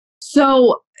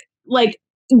So, like,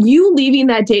 you leaving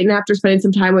that date and after spending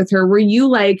some time with her, were you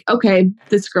like, okay,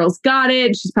 this girl's got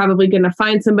it. She's probably going to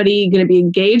find somebody, going to be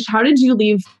engaged. How did you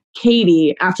leave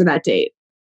Katie after that date?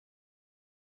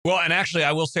 Well, and actually,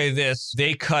 I will say this.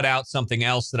 They cut out something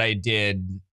else that I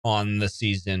did on the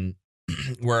season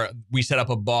where we set up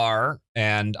a bar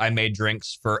and I made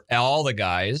drinks for all the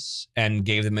guys and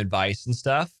gave them advice and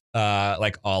stuff,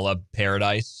 like a la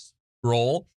Paradise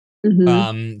role.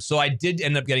 Mm-hmm. So I did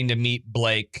end up getting to meet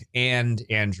Blake and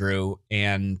Andrew.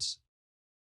 And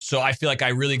so I feel like I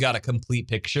really got a complete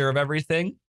picture of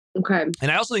everything. Okay.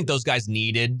 And I also think those guys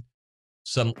needed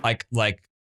some like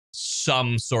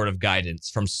some sort of guidance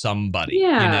from somebody,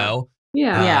 Yeah. you know?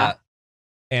 Yeah.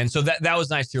 And so that was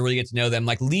nice to really get to know them.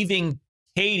 Like leaving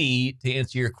Katie, to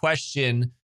answer your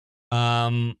question,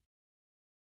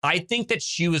 I think that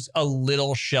she was a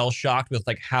little shell-shocked with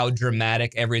like how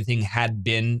dramatic everything had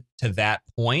been to that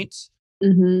point.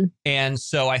 Mm-hmm. And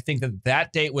so I think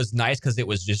that date was nice because it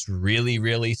was just really,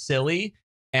 really silly.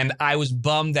 And I was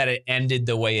bummed that it ended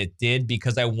the way it did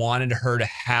because I wanted her to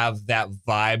have that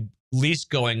vibe, at least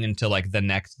going into like the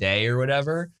next day or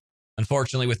whatever.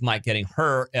 Unfortunately, with Mike getting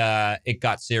hurt, it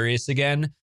got serious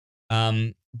again.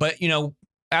 But, you know,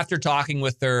 after talking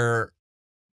with her,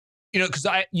 you know, because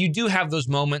you do have those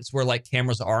moments where like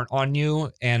cameras aren't on you.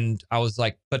 And I was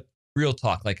like, but real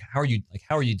talk, like, how are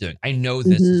you doing? I know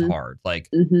this is hard. Like,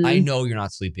 I know you're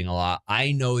not sleeping a lot.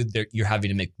 I know that you're having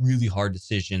to make really hard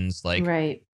decisions. Like,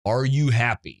 right. Are you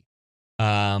happy?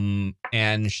 And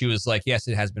she was like, yes,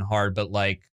 it has been hard, but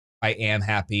like, I am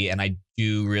happy. And I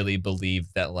do really believe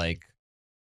that like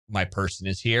my person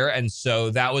is here. And so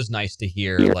that was nice to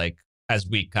hear, like, as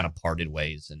we kind of parted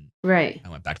ways and right. I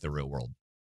went back to the real world.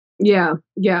 Yeah.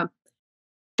 Yeah.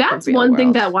 That's one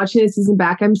thing that watching this season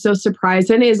back, I'm so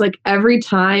surprised in is like every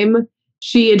time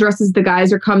she addresses the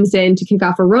guys or comes in to kick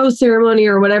off a rose ceremony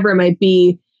or whatever it might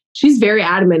be, she's very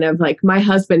adamant of like, my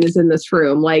husband is in this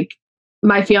room. Like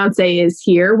my fiance is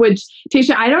here, which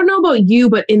Tayshia, I don't know about you,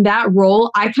 but in that role,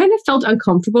 I kind of felt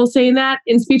uncomfortable saying that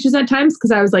in speeches at times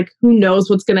because I was like, who knows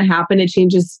what's going to happen? It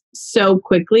changes so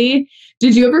quickly.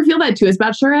 Did you ever feel that too as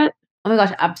Bachelorette? Oh my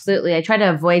gosh, absolutely. I try to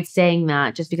avoid saying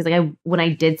that just because like when I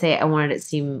did say it, I wanted it to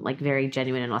seem like very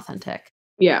genuine and authentic.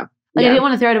 Yeah. Like I didn't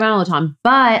want to throw it around all the time.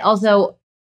 But also,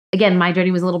 again, my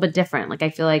journey was a little bit different. Like I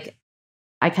feel like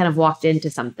I kind of walked into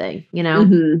something, you know?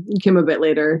 Mm-hmm. You came a bit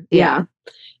later. Yeah.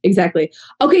 Exactly.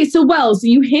 Okay, so Wells,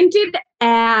 you hinted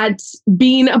at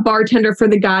being a bartender for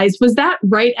the guys. Was that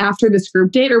right after this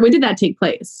group date or when did that take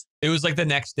place? It was like the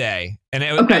next day. And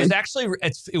it was actually,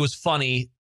 it was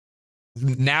funny.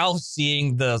 Now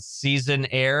seeing the season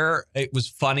air, it was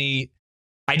funny.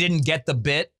 I didn't get the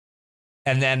bit.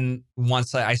 And then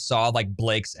once I saw like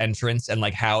Blake's entrance and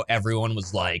like how everyone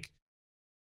was like,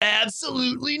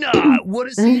 absolutely not. What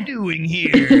is he doing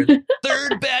here?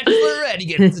 Third Bachelorette, he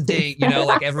gets a date, you know,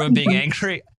 like everyone being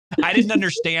angry. I didn't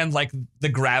understand like the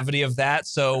gravity of that.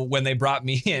 So when they brought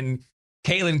me in,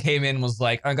 Kaylin came in and was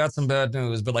like, I got some bad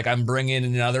news, but like I'm bringing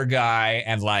in another guy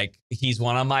and like he's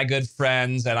one of my good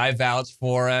friends and I vouch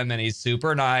for him and he's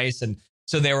super nice. And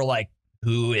so they were like,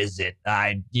 who is it?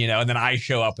 And then I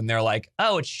show up and they're like,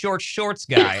 oh, it's shorts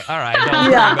guy. All right. Don't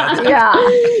worry about that.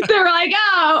 Yeah. They're like,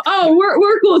 oh,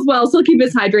 we're cool as well. Still keep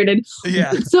us hydrated.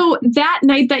 Yeah. So that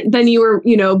night that then you were,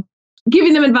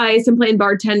 giving them advice and playing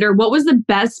bartender, what was the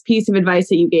best piece of advice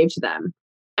that you gave to them?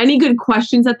 Any good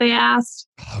questions that they asked?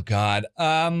 Oh God.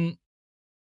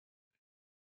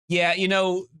 Yeah,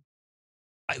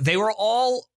 they were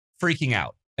all freaking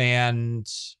out. And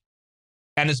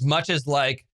as much as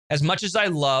I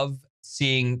love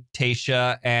seeing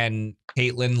Tayshia and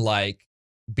Caitlin like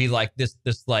be like this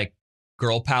like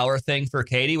girl power thing for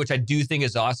Katie, which I do think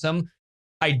is awesome.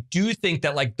 I do think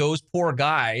that like those poor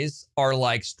guys are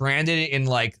like stranded in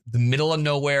like the middle of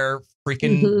nowhere,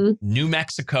 freaking New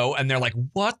Mexico. And they're like,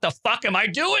 what the fuck am I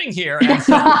doing here? And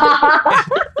so,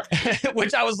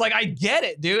 which I was like, I get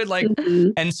it, dude. Like,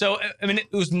 and so, I mean,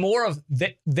 it was more of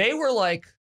they were like,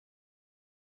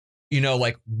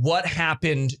 like what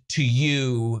happened to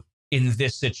you in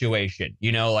this situation?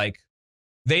 Like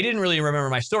they didn't really remember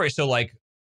my story. So like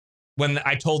when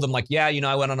I told them like, yeah,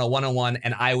 I went on a one-on-one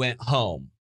and I went home,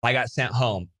 I got sent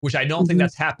home, which I don't think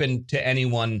that's happened to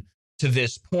anyone to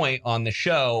this point on the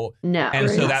show. No. And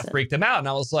so that freaked them out. And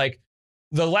I was like,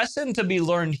 the lesson to be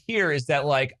learned here is that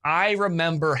like, I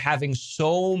remember having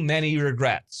so many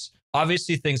regrets.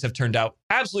 Obviously things have turned out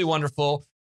absolutely wonderful.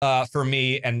 For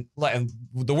me and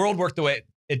the world worked the way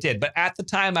it did. But at the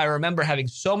time, I remember having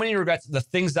so many regrets, the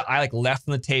things that I like left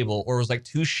on the table or was like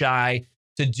too shy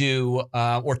to do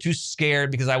or too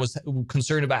scared because I was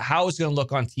concerned about how it was going to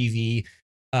look on TV.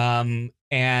 And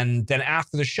then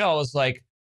after the show, I was like,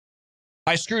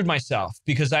 I screwed myself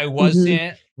because I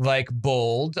wasn't like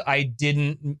bold. I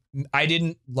didn't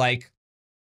like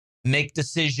make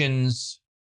decisions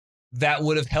that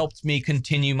would have helped me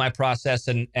continue my process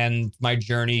and my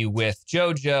journey with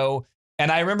JoJo.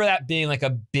 And I remember that being like a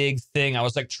big thing. I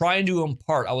was like trying to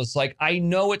impart. I was like, I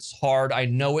know it's hard. I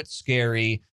know it's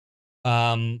scary.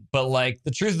 But like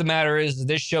the truth of the matter is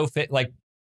this show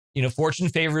fortune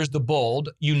favors the bold.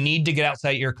 You need to get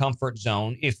outside your comfort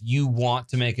zone if you want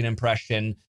to make an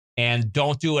impression, and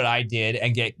don't do what I did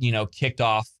and get, kicked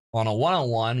off on a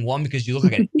one-on-one. One, because you look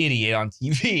like an idiot on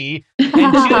TV, and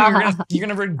two, you're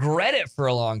gonna regret it for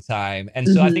a long time. And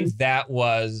so I think that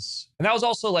was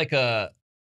also like a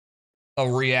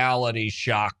reality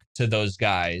shock to those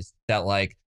guys that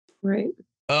like, right.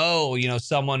 Oh,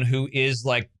 someone who is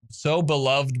like so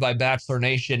beloved by Bachelor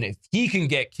Nation, if he can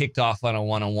get kicked off on a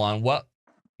one-on-one, what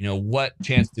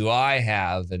chance do I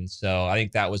have? And so I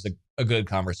think that was a good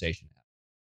conversation.